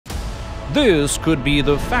This could be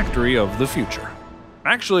the factory of the future.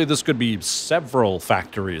 Actually, this could be several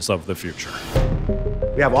factories of the future.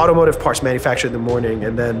 We have automotive parts manufactured in the morning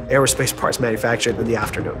and then aerospace parts manufactured in the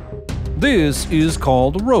afternoon. This is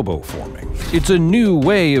called roboforming. It's a new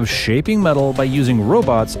way of shaping metal by using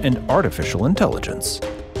robots and artificial intelligence.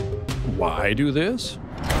 Why do this?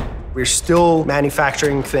 We're still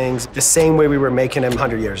manufacturing things the same way we were making them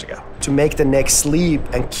 100 years ago. To make the next leap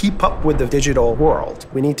and keep up with the digital world,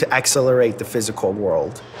 we need to accelerate the physical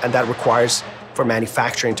world, and that requires for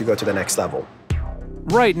manufacturing to go to the next level.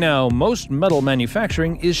 Right now, most metal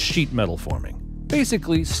manufacturing is sheet metal forming,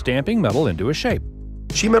 basically stamping metal into a shape.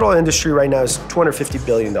 Sheet metal industry right now is a $250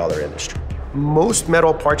 billion industry. Most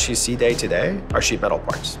metal parts you see day to day are sheet metal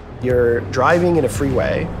parts. You're driving in a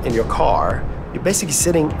freeway in your car, you're basically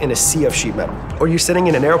sitting in a sea of sheet metal. Or you're sitting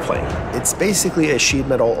in an airplane. It's basically a sheet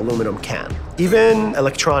metal aluminum can. Even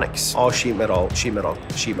electronics, all sheet metal, sheet metal,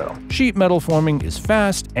 sheet metal. Sheet metal forming is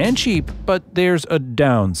fast and cheap, but there's a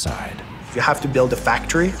downside. You have to build a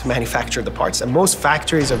factory to manufacture the parts, and most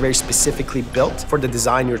factories are very specifically built for the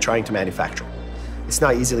design you're trying to manufacture. It's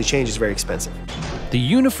not easily changed, it's very expensive. The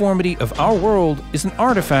uniformity of our world is an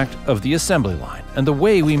artifact of the assembly line and the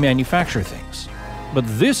way we manufacture things. But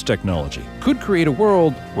this technology could create a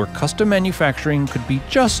world where custom manufacturing could be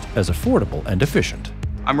just as affordable and efficient.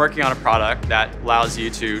 I'm working on a product that allows you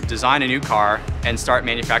to design a new car and start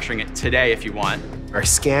manufacturing it today if you want. Our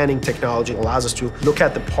scanning technology allows us to look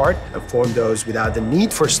at the part and form those without the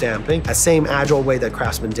need for stamping, the same agile way that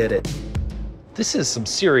craftsmen did it. This is some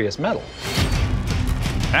serious metal.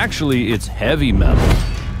 Actually, it's heavy metal.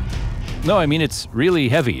 No, I mean it's really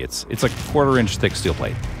heavy. It's a 1/4 inch thick steel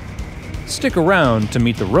plate. Stick around to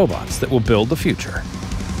meet the robots that will build the future.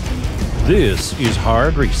 This is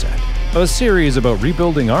Hard Reset, a series about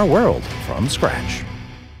rebuilding our world from scratch.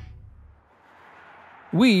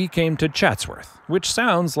 We came to Chatsworth, which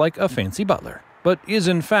sounds like a fancy butler, but is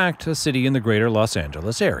in fact a city in the greater Los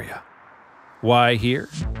Angeles area. Why here?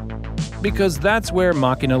 Because that's where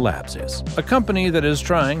Machina Labs is, a company that is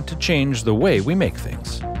trying to change the way we make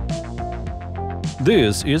things.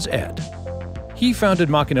 This is Ed. He founded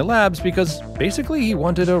Machina Labs because basically he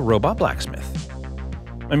wanted a robot blacksmith.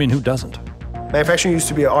 I mean, who doesn't? Manufacturing used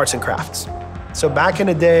to be arts and crafts. So back in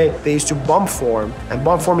the day, they used to bump form, and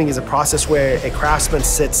bump forming is a process where a craftsman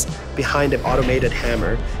sits behind an automated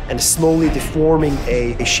hammer and is slowly deforming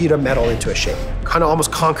a sheet of metal into a shape. Kind of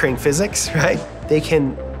almost conquering physics, right? They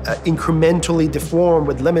can incrementally deform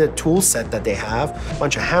with limited tool set that they have, a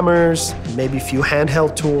bunch of hammers, maybe a few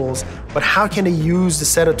handheld tools, but how can they use the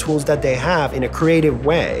set of tools that they have in a creative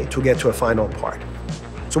way to get to a final part?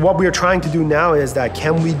 So what we are trying to do now is that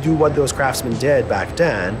can we do what those craftsmen did back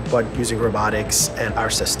then, but using robotics and our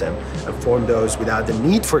system, and form those without the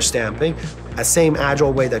need for stamping, a same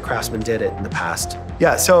agile way that craftsmen did it in the past.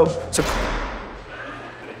 Yeah, so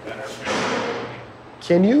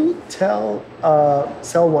can you tell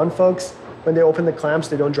Cell 1 folks when they open the clamps,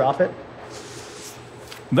 they don't drop it?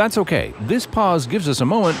 That's okay. This pause gives us a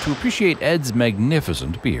moment to appreciate Ed's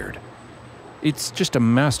magnificent beard. It's just a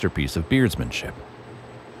masterpiece of beardsmanship.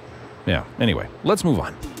 Yeah, anyway, let's move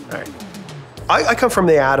on. All right. I come from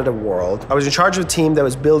the additive world. I was in charge of a team that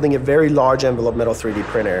was building a very large envelope metal 3D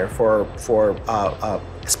printer for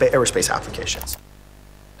aerospace applications.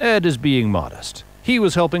 Ed is being modest. He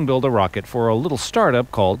was helping build a rocket for a little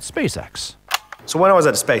startup called SpaceX. So when I was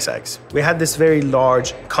at SpaceX, we had this very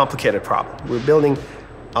large, complicated problem. We were building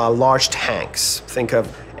large tanks. Think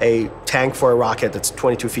of a tank for a rocket that's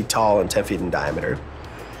 22 feet tall and 10 feet in diameter.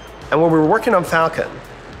 And when we were working on Falcon,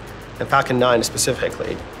 and Falcon 9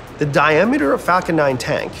 specifically, the diameter of Falcon 9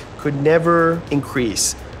 tank could never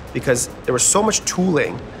increase because there was so much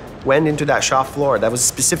tooling went into that shop floor that was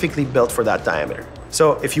specifically built for that diameter.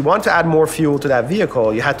 So if you want to add more fuel to that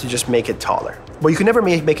vehicle, you had to just make it taller. But you could never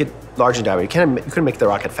make it larger in diameter. You couldn't make the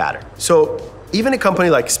rocket fatter. So even a company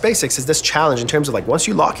like SpaceX has this challenge in terms of like, once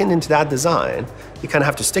you lock into that design, you kind of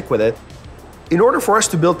have to stick with it. In order for us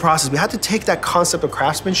to build process, we had to take that concept of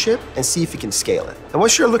craftsmanship and see if we can scale it. And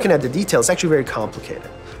once you're looking at the details, it's actually very complicated.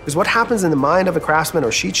 Because what happens in the mind of a craftsman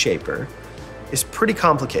or sheet shaper is pretty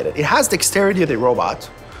complicated. It has dexterity of the robot,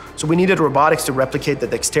 so we needed robotics to replicate the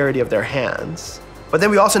dexterity of their hands. But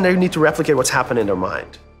then we also need to replicate what's happened in their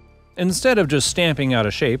mind. Instead of just stamping out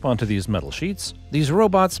a shape onto these metal sheets, these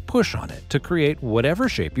robots push on it to create whatever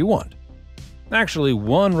shape you want. Actually,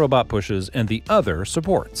 one robot pushes and the other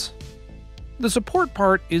supports. The support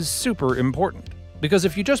part is super important, because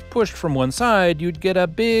if you just pushed from one side, you'd get a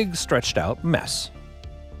big, stretched out mess.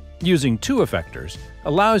 Using two effectors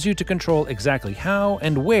allows you to control exactly how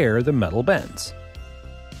and where the metal bends.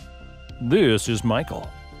 This is Michael.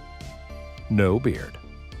 no beard.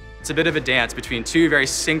 It's a bit of a dance between two very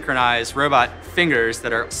synchronized robot fingers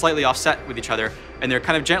that are slightly offset with each other, and they're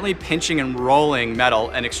kind of gently pinching and rolling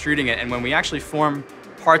metal and extruding it. And when we actually form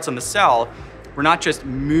parts on the cell, we're not just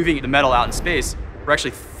moving the metal out in space, we're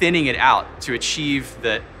actually thinning it out to achieve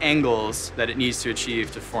the angles that it needs to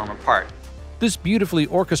achieve to form a part. This beautifully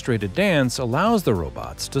orchestrated dance allows the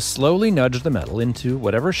robots to slowly nudge the metal into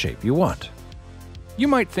whatever shape you want. You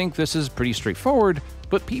might think this is pretty straightforward,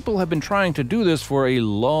 but people have been trying to do this for a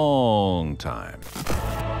long time.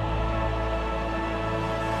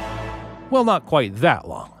 Well, not quite that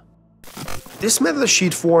long. This method of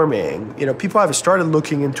sheet forming, people have started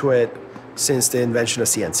looking into it since the invention of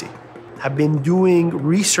CNC. Have been doing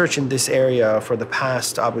research in this area for the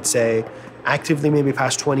past, I would say, actively maybe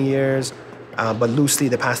past 20 years, but loosely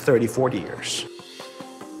the past 30, 40 years.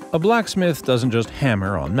 A blacksmith doesn't just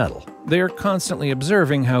hammer on metal. They are constantly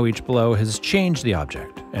observing how each blow has changed the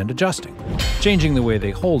object and adjusting, changing the way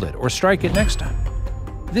they hold it or strike it next time.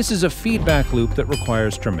 This is a feedback loop that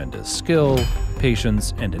requires tremendous skill,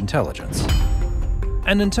 patience, and intelligence.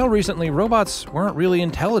 And until recently, robots weren't really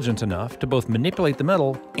intelligent enough to both manipulate the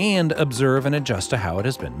metal and observe and adjust to how it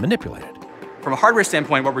has been manipulated. From a hardware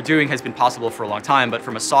standpoint, what we're doing has been possible for a long time, but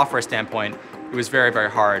from a software standpoint, it was very, very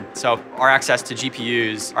hard. So our access to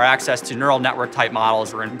GPUs, our access to neural network type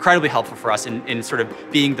models were incredibly helpful for us in sort of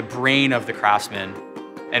being the brain of the craftsman.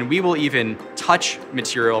 And we will even touch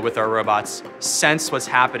material with our robots, sense what's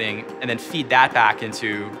happening, and then feed that back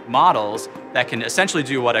into models that can essentially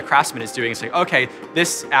do what a craftsman is doing, saying, okay,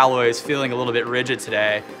 this alloy is feeling a little bit rigid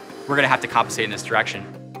today. We're gonna have to compensate in this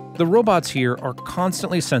direction. The robots here are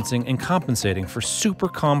constantly sensing and compensating for super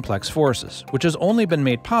complex forces, which has only been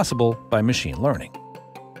made possible by machine learning.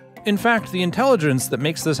 In fact, the intelligence that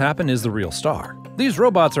makes this happen is the real star. These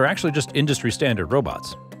robots are actually just industry standard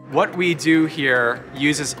robots. What we do here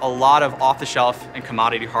uses a lot of off-the-shelf and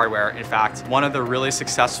commodity hardware. In fact, one of the really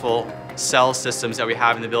successful cell systems that we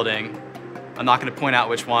have in the building, I'm not going to point out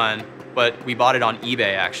which one, but we bought it on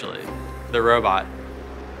eBay actually, the robot.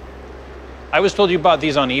 I was told you bought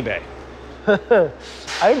these on eBay. I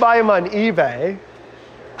didn't buy them on eBay.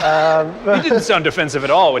 You didn't sound defensive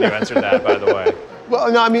at all when you answered that, by the way.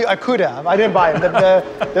 Well, no, I mean, I could have. I didn't buy them.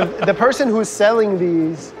 The person who's selling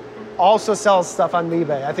these also sells stuff on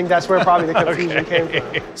eBay. I think that's where probably the confusion came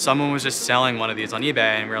from. Someone was just selling one of these on eBay,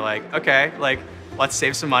 and we were like, okay, let's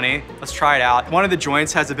save some money. Let's try it out. One of the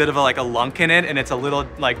joints has a bit of a lunk in it, and it's a little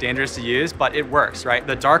dangerous to use, but it works, right?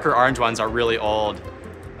 The darker orange ones are really old.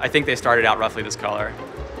 I think they started out roughly this color.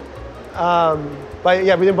 But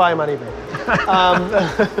yeah, we didn't buy them on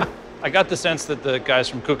eBay. I got the sense that the guys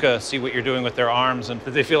from KUKA see what you're doing with their arms and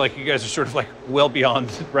that they feel like you guys are sort of well beyond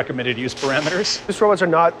recommended use parameters. These robots are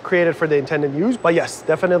not created for the intended use, but yes,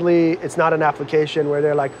 definitely it's not an application where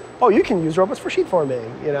they're like, oh, you can use robots for sheet forming,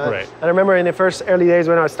 Right. And I remember in the first early days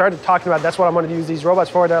when I started talking about that's what I'm going to use these robots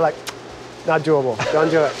for, they're like, not doable, don't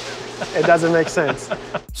do it. It doesn't make sense.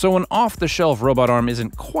 So an off-the-shelf robot arm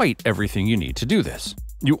isn't quite everything you need to do this.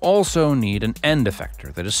 You also need an end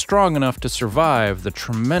effector that is strong enough to survive the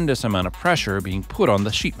tremendous amount of pressure being put on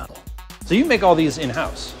the sheet metal. So you make all these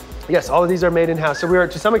in-house? Yes, all of these are made in-house. So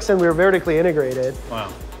to some extent, we're vertically integrated.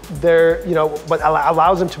 Wow. They're, what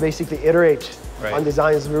allows them to basically iterate on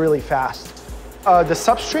designs really fast. The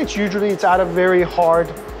substrates, usually it's out of very hard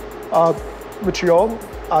material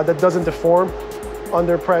that doesn't deform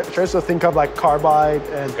under pressure. So think of carbide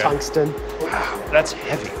and tungsten. Wow, that's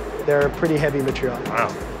heavy. They're pretty heavy material. Wow,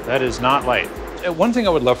 that is not light. One thing I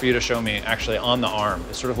would love for you to show me actually on the arm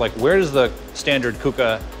is sort of where does the standard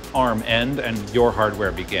KUKA arm end and your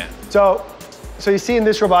hardware begin? So you see in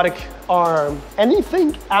this robotic arm,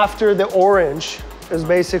 anything after the orange is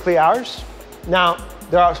basically ours. Now,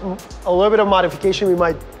 there are a little bit of modification we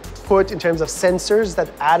might put in terms of sensors that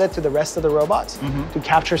added to the rest of the robots to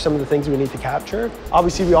capture some of the things we need to capture.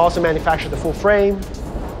 Obviously, we also manufacture the full frame.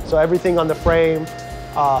 So everything on the frame,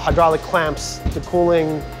 hydraulic clamps, the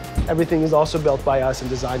cooling, everything is also built by us and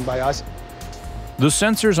designed by us. The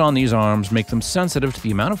sensors on these arms make them sensitive to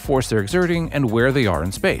the amount of force they're exerting and where they are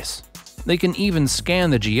in space. They can even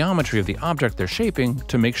scan the geometry of the object they're shaping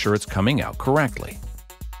to make sure it's coming out correctly.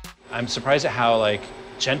 I'm surprised at how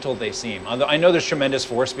gentle they seem. Although I know there's tremendous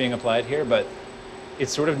force being applied here, but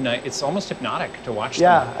it's sort of it's almost hypnotic to watch them.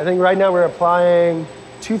 Yeah, I think right now we're applying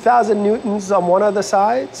 2,000 newtons on one of the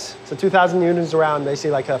sides. So 2,000 newtons around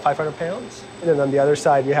basically 500 pounds. And then on the other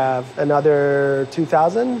side, we have another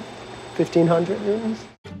 2,000, 1,500 newtons.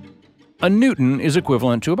 A newton is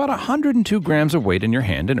equivalent to about 102 grams of weight in your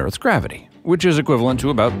hand in Earth's gravity, which is equivalent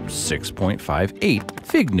to about 6.58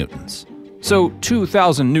 fig newtons. So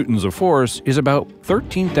 2,000 newtons of force is about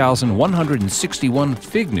 13,161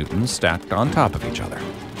 fig newtons stacked on top of each other.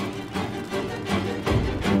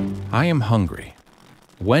 I am hungry.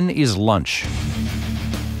 When is lunch?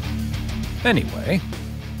 Anyway,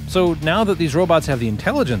 so now that these robots have the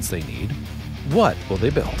intelligence they need, what will they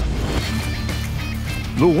build?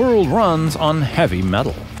 The world runs on heavy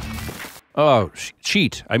metal. Oh,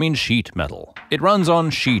 sheet metal. It runs on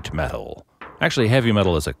sheet metal. Actually, heavy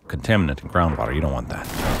metal is a contaminant in groundwater. You don't want that.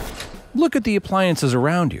 Look at the appliances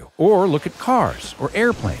around you, or look at cars or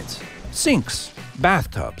airplanes, sinks,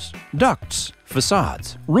 bathtubs, ducts,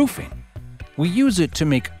 facades, roofing. We use it to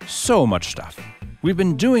make so much stuff. We've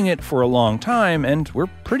been doing it for a long time, and we're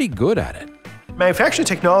pretty good at it. Manufacturing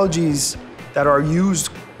technologies that are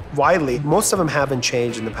used widely, most of them haven't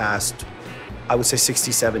changed in the past, I would say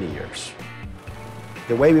 60, 70 years.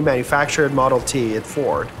 The way we manufactured Model T at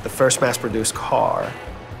Ford, the first mass-produced car,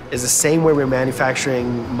 is the same way we're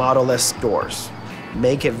manufacturing Model S doors.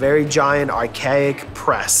 Make a very giant, archaic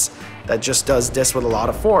press that just does this with a lot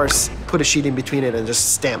of force, put a sheet in between it and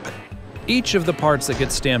just stamp it. Each of the parts that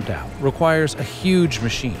get stamped out requires a huge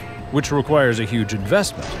machine, which requires a huge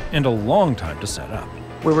investment and a long time to set up.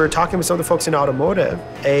 We were talking with some of the folks in Automotive,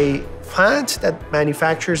 a plant that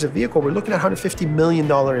manufactures a vehicle, we're looking at $150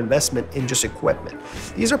 million investment in just equipment.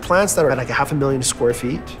 These are plants that are like 500,000 square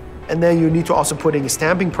feet. And then you need to also put in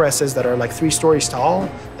stamping presses that are like 3 stories tall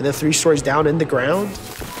and then 3 stories down in the ground.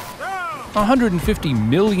 $150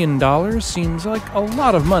 million seems like a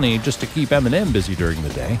lot of money just to keep M&M busy during the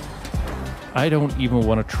day. I don't even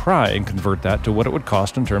want to try and convert that to what it would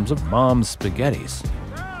cost in terms of mom's spaghettis.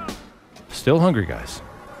 Still hungry, guys.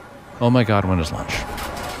 Oh my God, when is lunch?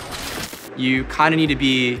 You kind of need to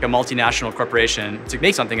be a multinational corporation to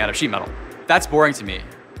make something out of sheet metal. That's boring to me.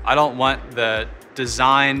 I don't want the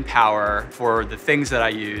design power for the things that I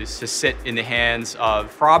use to sit in the hands of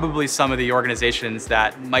probably some of the organizations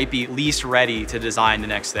that might be least ready to design the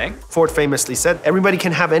next thing. Ford famously said, everybody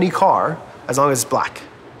can have any car as long as it's black.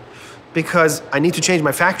 Because I need to change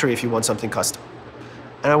my factory if you want something custom.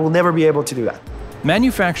 And I will never be able to do that.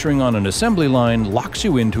 Manufacturing on an assembly line locks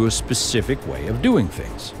you into a specific way of doing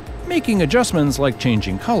things. Making adjustments like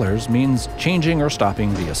changing colors means changing or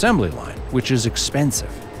stopping the assembly line, which is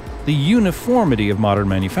expensive. The uniformity of modern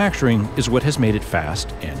manufacturing is what has made it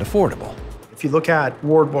fast and affordable. If you look at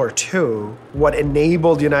World War II, what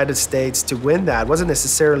enabled the United States to win that wasn't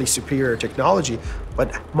necessarily superior technology,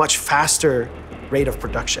 but much faster rate of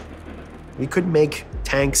production. We could make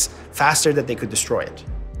tanks faster than they could destroy it.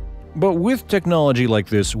 But with technology like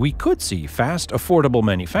this, we could see fast, affordable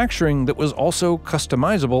manufacturing that was also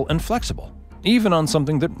customizable and flexible, even on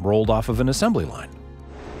something that rolled off of an assembly line.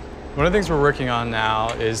 One of the things we're working on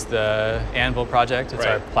now is the Anvil project. It's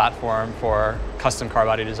our platform for custom car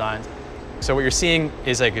body designs. So what you're seeing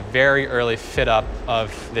is like a very early fit up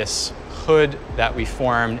of this hood that we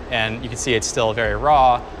formed, and you can see it's still very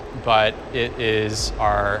raw, but it is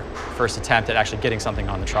our first attempt at actually getting something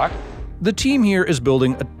on the truck. The team here is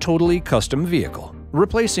building a totally custom vehicle,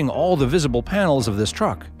 replacing all the visible panels of this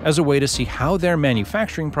truck as a way to see how their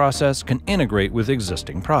manufacturing process can integrate with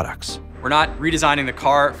existing products. We're not redesigning the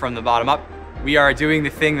car from the bottom up. We are doing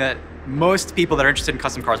the thing that most people that are interested in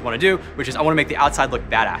custom cars want to do, which is I want to make the outside look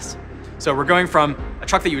badass. So we're going from a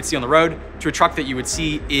truck that you would see on the road to a truck that you would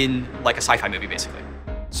see in like a sci-fi movie, basically.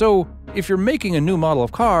 So, if you're making a new model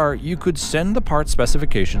of car, you could send the part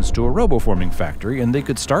specifications to a roboforming factory and they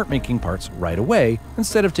could start making parts right away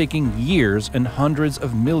instead of taking years and hundreds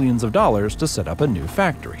of millions of dollars to set up a new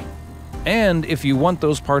factory. And if you want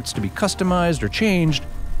those parts to be customized or changed,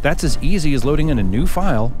 that's as easy as loading in a new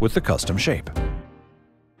file with the custom shape.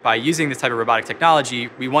 By using this type of robotic technology,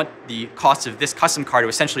 we want the cost of this custom car to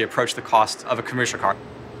essentially approach the cost of a commercial car.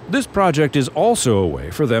 This project is also a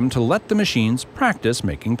way for them to let the machines practice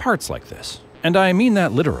making parts like this. And I mean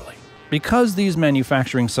that literally. Because these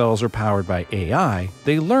manufacturing cells are powered by AI,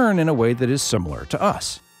 they learn in a way that is similar to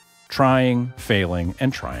us. Trying, failing,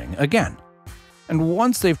 and trying again. And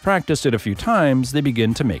once they've practiced it a few times, they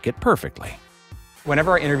begin to make it perfectly.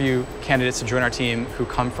 Whenever I interview candidates to join our team who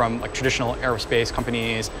come from like traditional aerospace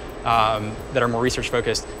companies that are more research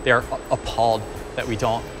focused, they are appalled that we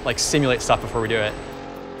don't like simulate stuff before we do it.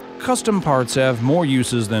 Custom parts have more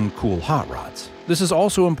uses than cool hot rods. This is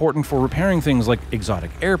also important for repairing things like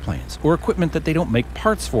exotic airplanes or equipment that they don't make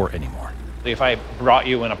parts for anymore. If I brought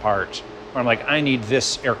you in a part where I'm like, I need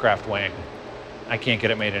this aircraft wing, I can't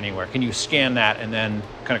get it made anywhere. Can you scan that and then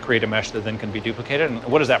kind of create a mesh that then can be duplicated? And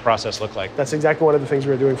what does that process look like? That's exactly one of the things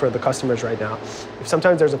we're doing for the customers right now. If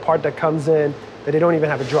sometimes there's a part that comes in that they don't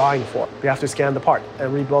even have a drawing for, we have to scan the part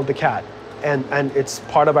and rebuild the CAD. and it's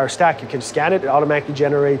part of our stack. You can scan it, it automatically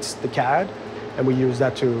generates the CAD, and we use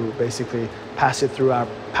that to basically pass it through our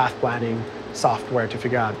path planning software to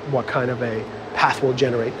figure out what kind of a path will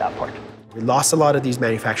generate that part. We lost a lot of these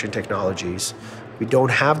manufacturing technologies. We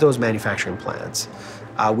don't have those manufacturing plants.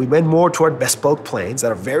 We went more toward bespoke planes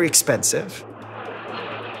that are very expensive.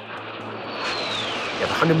 You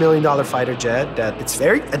have a $100 million fighter jet that it's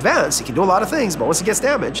very advanced. It can do a lot of things, but once it gets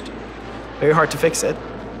damaged, very hard to fix it.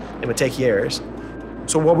 It would take years.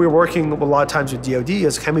 So what we're working a lot of times with DoD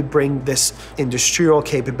is, can we bring this industrial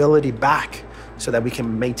capability back so that we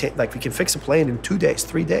can maintain, like we can fix a plane in 2 days,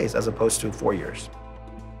 3 days, as opposed to 4 years.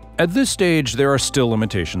 At this stage, there are still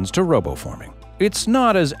limitations to roboforming. It's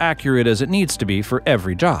not as accurate as it needs to be for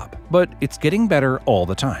every job, but it's getting better all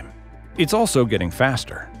the time. It's also getting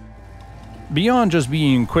faster. Beyond just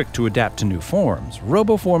being quick to adapt to new forms,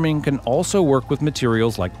 roboforming can also work with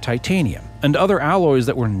materials like titanium and other alloys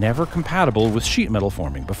that were never compatible with sheet metal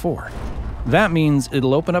forming before. That means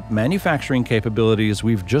it'll open up manufacturing capabilities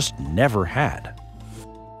we've just never had.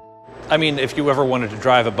 I mean, if you ever wanted to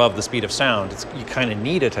drive above the speed of sound, you kind of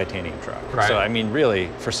need a titanium truck. Right. So, I mean, really,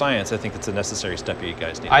 for science, I think it's a necessary step you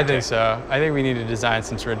guys need to I take. think so. I think we need to design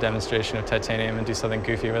some sort of demonstration of titanium and do something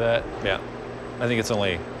goofy with it. Yeah. I think it's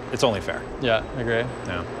only fair. Yeah, I agree.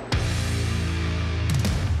 Yeah.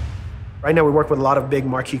 Right now we work with a lot of big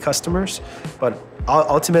marquee customers, but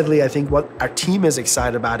ultimately I think what our team is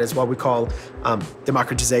excited about is what we call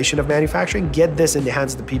democratization of manufacturing. Get this in the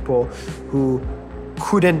hands of the people who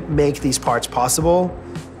couldn't make these parts possible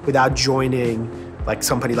without joining like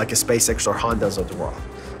somebody like a SpaceX or Hondas of the world.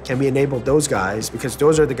 Can we enable those guys? Because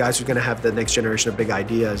those are the guys who are going to have the next generation of big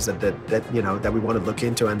ideas that we want to look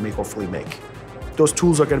into and hopefully make. Those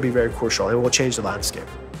tools are going to be very crucial and will change the landscape.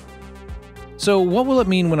 So what will it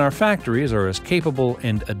mean when our factories are as capable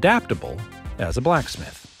and adaptable as a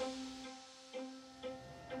blacksmith?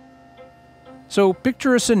 So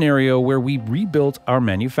picture a scenario where we rebuilt our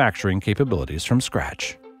manufacturing capabilities from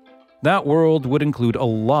scratch. That world would include a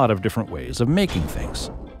lot of different ways of making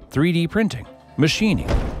things. 3D printing, machining,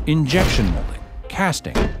 injection molding,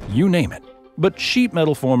 casting, you name it. But sheet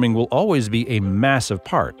metal forming will always be a massive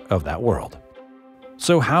part of that world.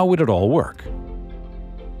 So how would it all work?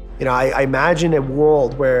 I imagine a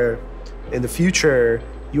world where in the future,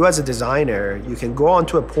 you as a designer, you can go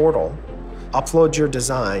onto a portal, upload your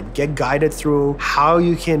design, get guided through how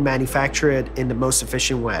you can manufacture it in the most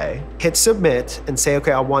efficient way, hit submit and say,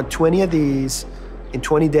 okay, I want 20 of these in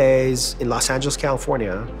 20 days in Los Angeles,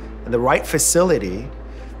 California, in the right facility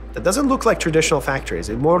that doesn't look like traditional factories.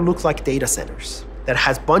 It more looks like data centers that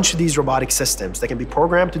has a bunch of these robotic systems that can be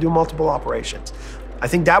programmed to do multiple operations. I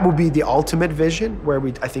think that would be the ultimate vision where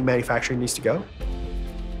I think manufacturing needs to go.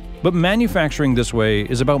 But manufacturing this way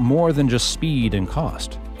is about more than just speed and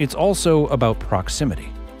cost. It's also about proximity.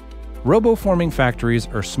 Roboforming factories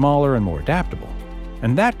are smaller and more adaptable,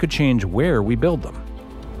 and that could change where we build them.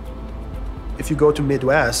 If you go to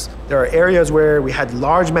Midwest, there are areas where we had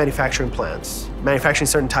large manufacturing plants, manufacturing a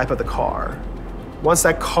certain type of the car. Once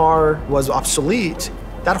that car was obsolete,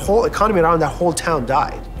 that whole economy around that whole town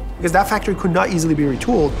died. Because that factory could not easily be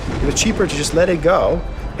retooled. It was cheaper to just let it go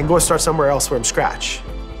and go start somewhere else from scratch.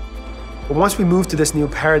 But once we move to this new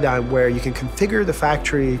paradigm where you can configure the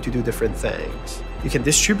factory to do different things, you can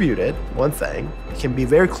distribute it, one thing, it can be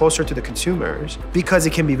very closer to the consumers because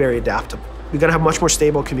it can be very adaptable. We're gonna have much more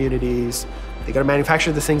stable communities. They're gonna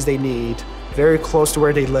manufacture the things they need, very close to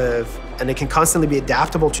where they live, and they can constantly be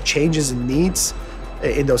adaptable to changes and needs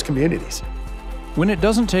in those communities. When it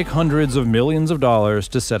doesn't take hundreds of millions of dollars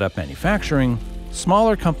to set up manufacturing,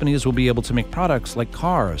 smaller companies will be able to make products like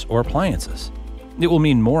cars or appliances. It will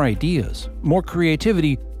mean more ideas, more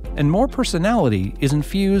creativity, and more personality is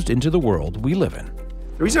infused into the world we live in.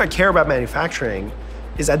 The reason I care about manufacturing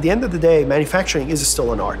is at the end of the day, manufacturing is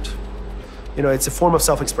still an art. It's a form of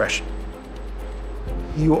self-expression.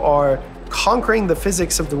 You are conquering the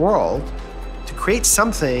physics of the world to create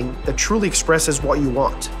something that truly expresses what you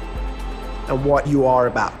want and what you are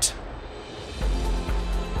about.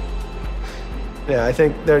 Yeah, I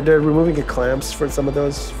think they're removing the clamps for some of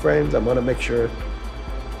those frames. I want to make sure.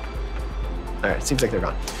 All right, seems like they're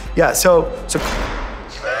gone. Yeah, so